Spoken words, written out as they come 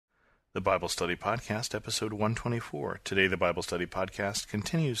The Bible Study Podcast, episode 124. Today, the Bible Study Podcast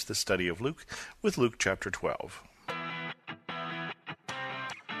continues the study of Luke with Luke chapter 12.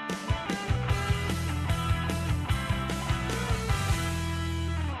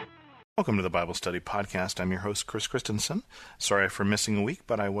 Welcome to the Bible Study Podcast. I'm your host, Chris Christensen. Sorry for missing a week,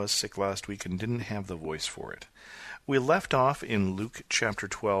 but I was sick last week and didn't have the voice for it. We left off in Luke chapter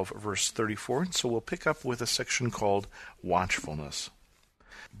 12, verse 34, so we'll pick up with a section called Watchfulness.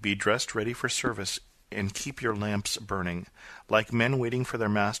 Be dressed ready for service, and keep your lamps burning, like men waiting for their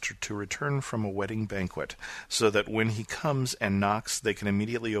master to return from a wedding banquet, so that when he comes and knocks, they can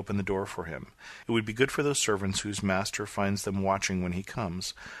immediately open the door for him. It would be good for those servants whose master finds them watching when he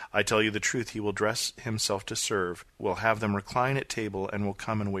comes. I tell you the truth, he will dress himself to serve, will have them recline at table, and will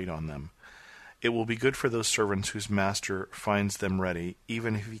come and wait on them. It will be good for those servants whose master finds them ready,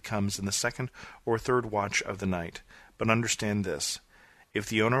 even if he comes in the second or third watch of the night. But understand this. If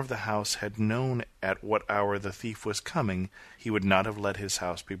the owner of the house had known at what hour the thief was coming, he would not have let his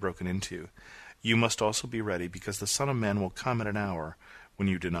house be broken into. You must also be ready, because the Son of Man will come at an hour when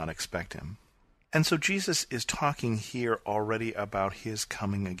you do not expect him. And so Jesus is talking here already about his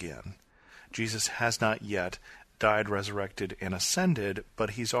coming again. Jesus has not yet died, resurrected, and ascended,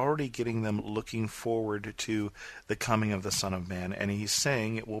 but he's already getting them looking forward to the coming of the Son of Man, and he's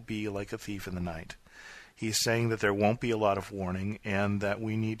saying it will be like a thief in the night. He's saying that there won't be a lot of warning and that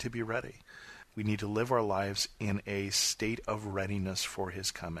we need to be ready. We need to live our lives in a state of readiness for his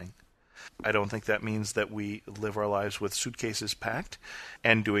coming. I don't think that means that we live our lives with suitcases packed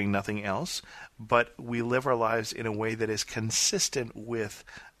and doing nothing else, but we live our lives in a way that is consistent with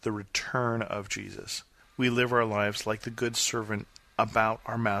the return of Jesus. We live our lives like the good servant about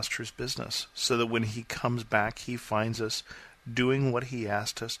our master's business, so that when he comes back, he finds us doing what he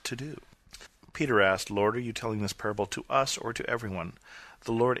asked us to do. Peter asked, Lord, are you telling this parable to us or to everyone?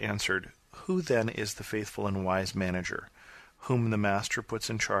 The Lord answered, Who then is the faithful and wise manager, whom the master puts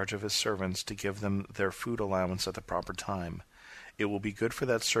in charge of his servants to give them their food allowance at the proper time? It will be good for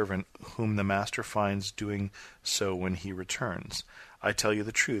that servant whom the master finds doing so when he returns. I tell you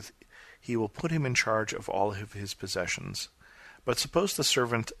the truth, he will put him in charge of all of his possessions. But suppose the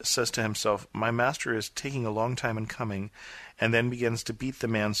servant says to himself, My master is taking a long time in coming, and then begins to beat the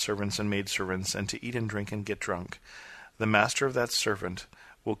man's servants and maidservants, and to eat and drink and get drunk. The master of that servant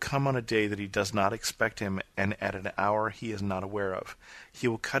will come on a day that he does not expect him, and at an hour he is not aware of. He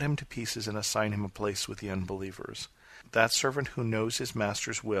will cut him to pieces and assign him a place with the unbelievers. That servant who knows his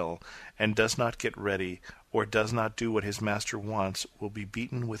master's will, and does not get ready, or does not do what his master wants, will be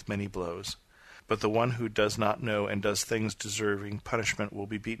beaten with many blows. But the one who does not know and does things deserving punishment will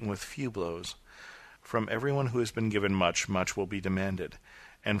be beaten with few blows. From everyone who has been given much, much will be demanded,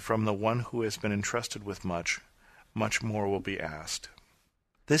 and from the one who has been entrusted with much, much more will be asked.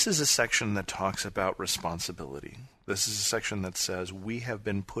 This is a section that talks about responsibility. This is a section that says we have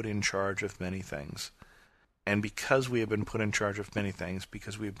been put in charge of many things. And because we have been put in charge of many things,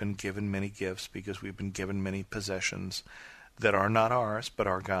 because we have been given many gifts, because we have been given many possessions that are not ours but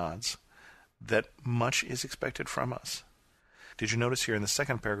are God's, that much is expected from us. Did you notice here in the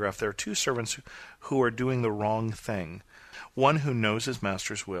second paragraph, there are two servants who are doing the wrong thing. One who knows his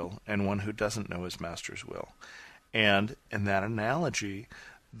master's will, and one who doesn't know his master's will. And in that analogy,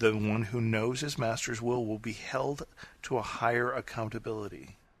 the one who knows his master's will be held to a higher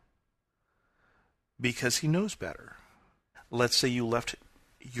accountability, because he knows better. Let's say you left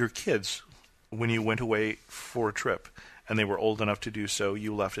your kids when you went away for a trip, and they were old enough to do so.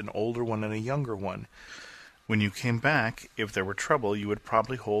 You left an older one and a younger one. When you came back, if there were trouble, you would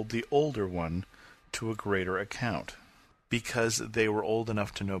probably hold the older one to a greater account, because they were old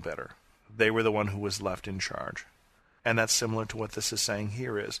enough to know better. They were the one who was left in charge. And that's similar to what this is saying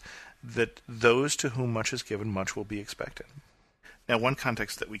here, is that those to whom much is given, much will be expected. Now, one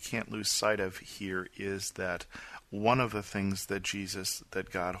context that we can't lose sight of here is that one of the things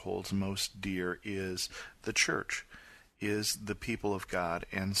that God holds most dear is the church, is the people of God.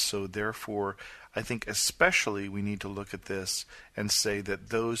 And so therefore, I think especially we need to look at this and say that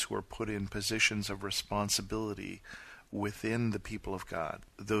those who are put in positions of responsibility within the people of God,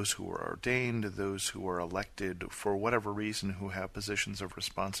 those who are ordained, those who are elected for whatever reason, who have positions of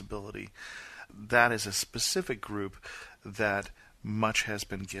responsibility, that is a specific group that much has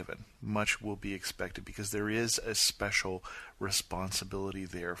been given. Much will be expected, because there is a special responsibility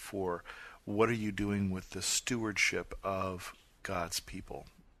there for what are you doing with the stewardship of God's people.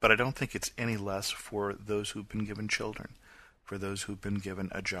 But I don't think it's any less for those who've been given children, for those who've been given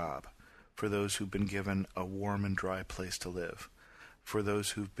a job, for those who've been given a warm and dry place to live, for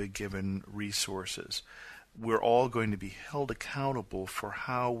those who've been given resources. we're all going to be held accountable for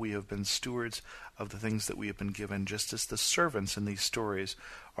how we have been stewards of the things that we have been given, just as the servants in these stories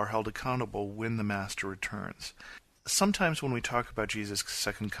are held accountable when the master returns. Sometimes when we talk about Jesus'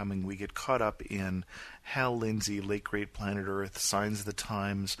 second coming, we get caught up in Hal Lindsey, Late Great Planet Earth, Signs of the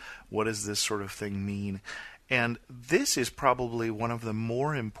Times, what does this sort of thing mean? And this is probably one of the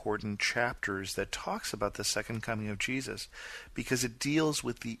more important chapters that talks about the second coming of Jesus, because it deals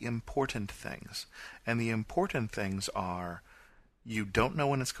with the important things. And the important things are, you don't know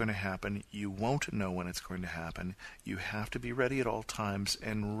when it's going to happen, you won't know when it's going to happen, you have to be ready at all times,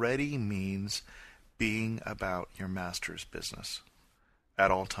 and ready means being about your master's business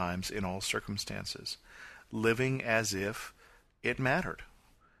at all times, in all circumstances, living as if it mattered.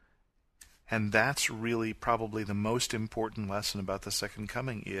 And that's really probably the most important lesson about the second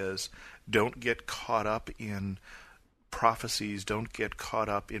coming is, don't get caught up in prophecies, don't get caught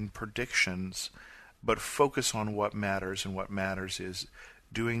up in predictions, but focus on what matters, and what matters is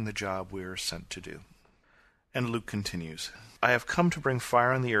doing the job we are sent to do. And Luke continues, I have come to bring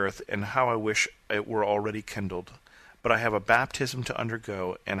fire on the earth, and how I wish it were already kindled. But I have a baptism to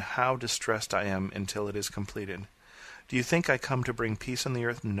undergo, and how distressed I am until it is completed. Do you think I come to bring peace on the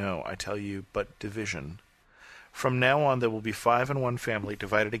earth? No, I tell you, but division. From now on there will be 5 in one family,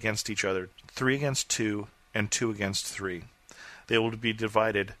 divided against each other, 3 against 2, and 2 against 3. They will be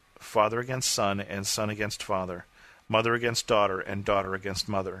divided, father against son, and son against father, mother against daughter, and daughter against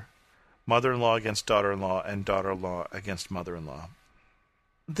mother, mother-in-law against daughter-in-law, and daughter-in-law against mother-in-law.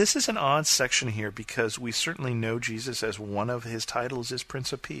 This is an odd section here, because we certainly know Jesus as one of his titles is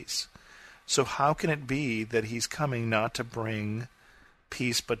Prince of Peace. So how can it be that he's coming not to bring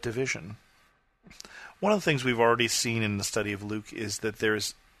peace but division? One of the things we've already seen in the study of Luke is that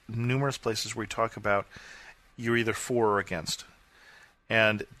there's numerous places where we talk about you're either for or against.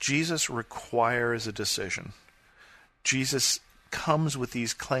 And Jesus requires a decision. Jesus comes with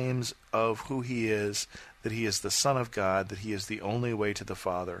these claims of who he is, that he is the Son of God, that he is the only way to the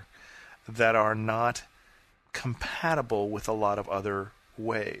Father, that are not compatible with a lot of other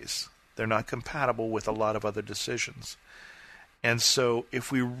ways. They're not compatible with a lot of other decisions. And so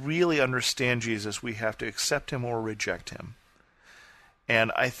if we really understand Jesus, we have to accept him or reject him.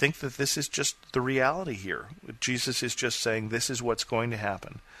 And I think that this is just the reality here. Jesus is just saying this is what's going to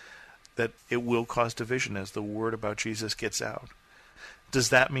happen, that it will cause division as the word about Jesus gets out. Does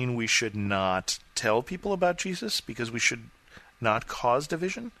that mean we should not tell people about Jesus because we should not cause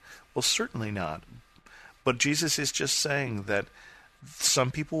division? Well, certainly not. But Jesus is just saying that some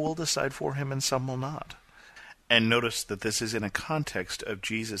people will decide for him and some will not. And notice that this is in a context of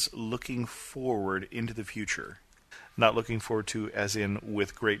Jesus looking forward into the future. Not looking forward to, as in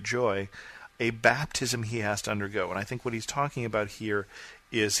with great joy, a baptism he has to undergo. And I think what he's talking about here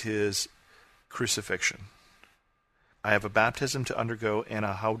is his crucifixion. I have a baptism to undergo, and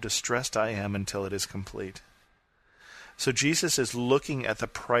how distressed I am until it is complete. So Jesus is looking at the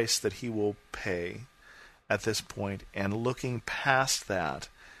price that he will pay at this point, and looking past that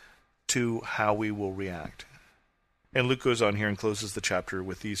to how we will react. And Luke goes on here and closes the chapter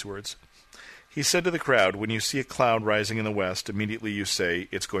with these words. He said to the crowd, when you see a cloud rising in the west, immediately you say,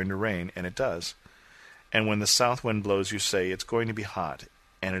 it's going to rain, and it does. And when the south wind blows, you say, it's going to be hot,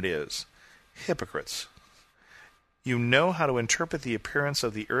 and it is. Hypocrites! You know how to interpret the appearance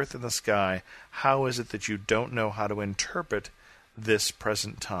of the earth and the sky. How is it that you don't know how to interpret this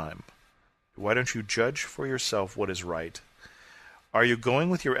present time? Why don't you judge for yourself what is right? Are you going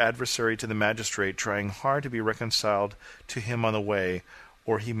with your adversary to the magistrate, trying hard to be reconciled to him on the way,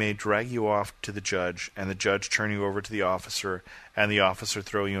 or he may drag you off to the judge, and the judge turn you over to the officer, and the officer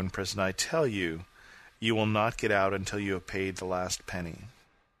throw you in prison? I tell you, you will not get out until you have paid the last penny.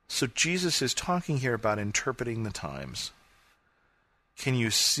 So Jesus is talking here about interpreting the times. Can you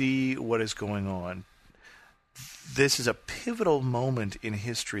see what is going on? This is a pivotal moment in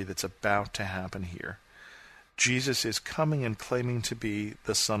history that's about to happen here. Jesus is coming and claiming to be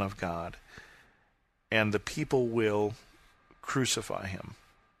the Son of God, and the people will crucify him,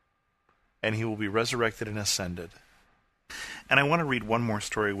 and he will be resurrected and ascended. And I want to read one more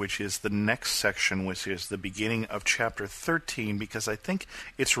story, which is the next section, which is the beginning of chapter 13, because I think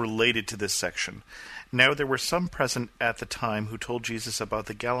it's related to this section. Now there were some present at the time who told Jesus about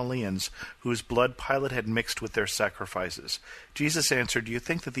the Galileans, whose blood Pilate had mixed with their sacrifices. Jesus answered, do you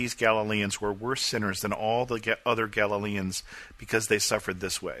think that these Galileans were worse sinners than all the other Galileans because they suffered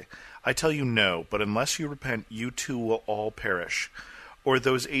this way? I tell you no, but unless you repent, you too will all perish. Or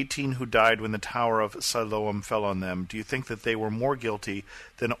those 18 who died when the tower of Siloam fell on them, do you think that they were more guilty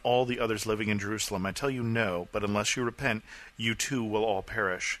than all the others living in Jerusalem? I tell you no, but unless you repent, you too will all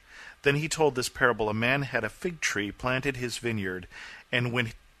perish. Then he told this parable. A man had a fig tree, planted his vineyard, and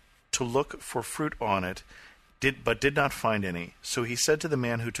went to look for fruit on it, but did not find any. So he said to the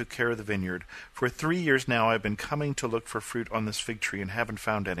man who took care of the vineyard, For 3 years now I have been coming to look for fruit on this fig tree, and haven't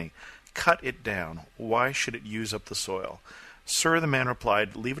found any. Cut it down. Why should it use up the soil? Sir, the man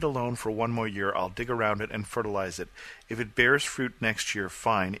replied, Leave it alone for 1 more year. I'll dig around it and fertilize it. If it bears fruit next year,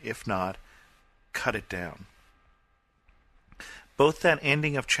 fine. If not, cut it down. Both that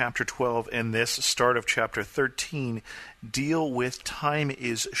ending of chapter 12 and this start of chapter 13 deal with time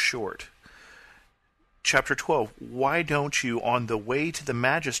is short. Chapter 12, why don't you, on the way to the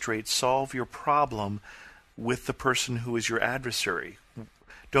magistrate, solve your problem with the person who is your adversary?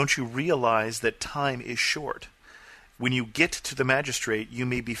 Don't you realize that time is short? When you get to the magistrate, you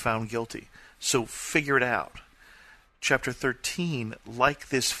may be found guilty. So figure it out. Chapter 13, like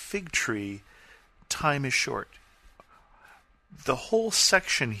this fig tree, time is short. The whole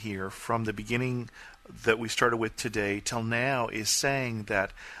section here, from the beginning that we started with today till now, is saying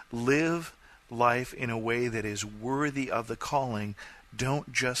that live life in a way that is worthy of the calling.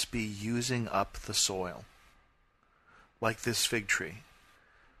 Don't just be using up the soil. Like this fig tree.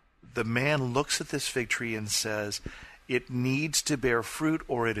 The man looks at this fig tree and says, it needs to bear fruit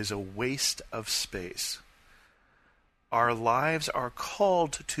or it is a waste of space. Our lives are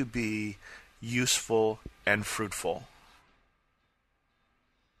called to be useful and fruitful.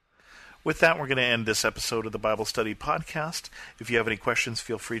 With that, we're going to end this episode of the Bible Study Podcast. If you have any questions,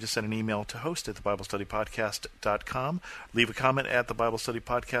 feel free to send an email to host@thebiblestudypodcast.com. Leave a comment at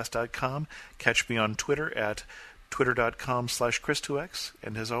thebiblestudypodcast.com. Catch me on Twitter at twitter.com/Chris2X.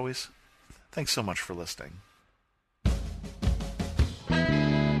 And as always, thanks so much for listening.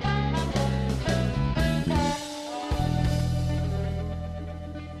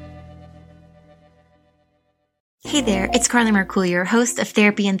 Hey there, it's Carly Mercourier, host of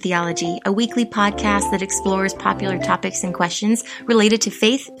Therapy and Theology, a weekly podcast that explores popular topics and questions related to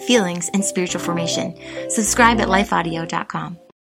faith, feelings, and spiritual formation. Subscribe at lifeaudio.com.